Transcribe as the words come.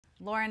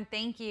Lauren,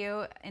 thank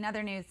you. In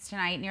other news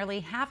tonight, nearly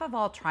half of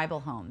all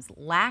tribal homes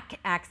lack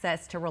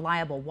access to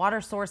reliable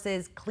water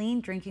sources,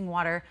 clean drinking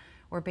water,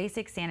 or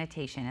basic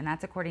sanitation. And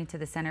that's according to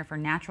the Center for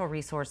Natural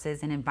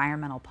Resources and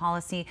Environmental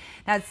Policy.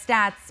 That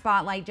stats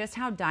spotlight just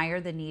how dire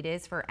the need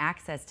is for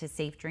access to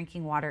safe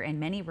drinking water in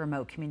many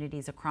remote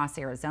communities across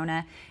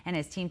Arizona. And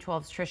as Team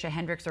 12's Trisha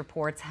Hendricks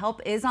reports,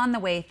 help is on the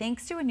way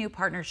thanks to a new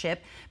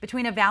partnership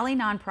between a Valley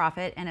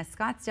nonprofit and a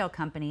Scottsdale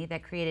company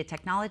that created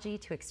technology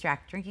to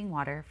extract drinking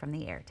water from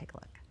the air. Take a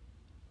look.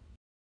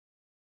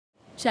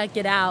 Check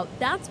it out.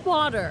 That's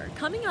water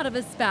coming out of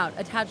a spout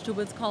attached to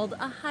what's called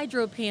a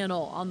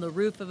hydropanel on the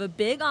roof of a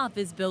big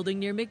office building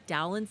near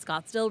McDowell and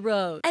Scottsdale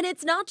Road. And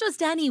it's not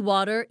just any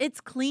water,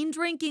 it's clean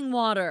drinking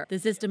water. The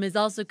system is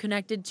also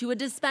connected to a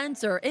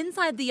dispenser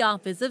inside the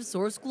office of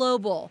Source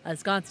Global, a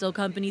Scottsdale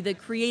company that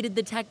created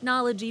the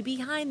technology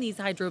behind these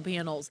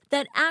hydropanels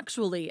that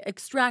actually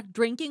extract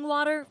drinking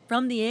water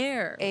from the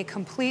air. A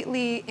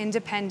completely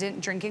independent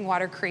drinking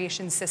water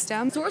creation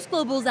system. Source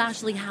Global's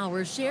Ashley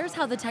Howard shares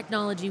how the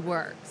technology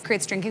works.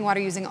 Creates drinking water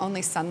using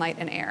only sunlight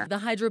and air. The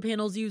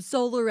hydropanels use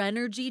solar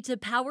energy to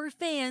power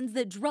fans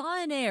that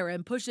draw in air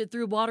and push it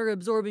through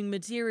water-absorbing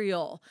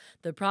material.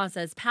 The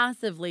process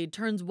passively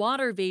turns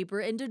water vapor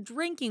into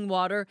drinking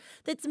water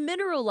that's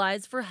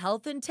mineralized for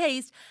health and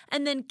taste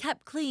and then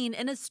kept clean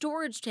in a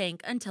storage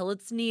tank until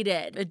it's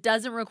needed. It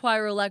doesn't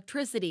require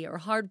electricity or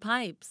hard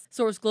pipes.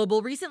 Source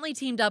Global recently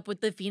teamed up with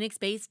the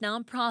Phoenix-based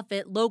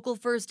nonprofit Local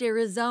First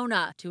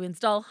Arizona to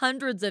install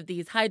hundreds of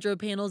these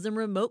hydropanels in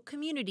remote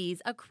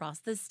communities across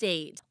the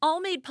state, all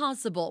made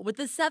possible with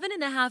the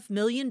 $7.5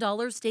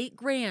 million state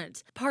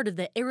grant, part of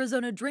the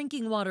Arizona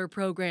Drinking Water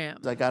Program.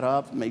 I got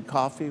up, made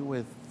coffee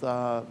with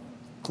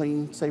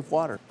clean, safe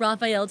water.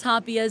 Rafael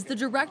Tapia is the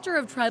director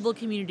of Tribal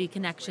Community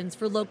Connections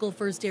for Local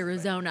First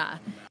Arizona.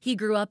 He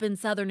grew up in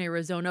southern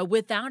Arizona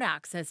without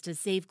access to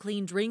safe,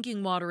 clean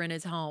drinking water in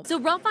his home. So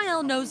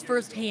Rafael knows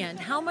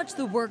firsthand how much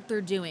the work they're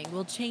doing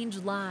will change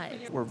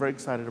lives. We're very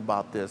excited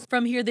about this.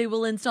 From here, they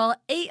will install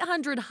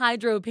 800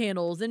 hydro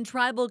panels in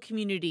tribal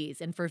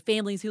communities and for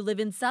families who live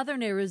in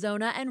southern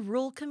Arizona and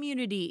rural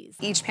communities.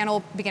 Each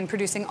panel began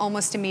producing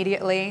almost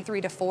immediately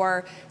 3 to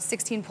 4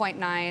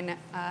 16.9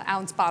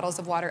 ounce bottles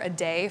of water a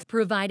day,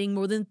 providing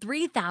more than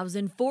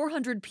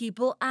 3,400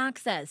 people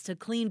access to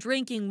clean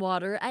drinking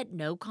water at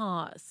no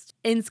cost.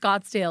 In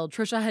Scottsdale,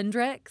 Trisha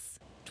Hendricks,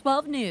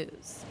 12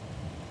 News.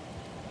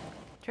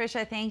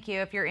 Trisha, thank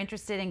you. If you're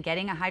interested in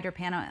getting a hydro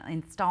panel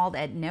installed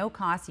at no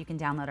cost, you can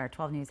download our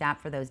 12 News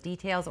app for those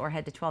details or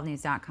head to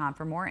 12news.com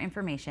for more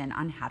information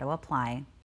on how to apply.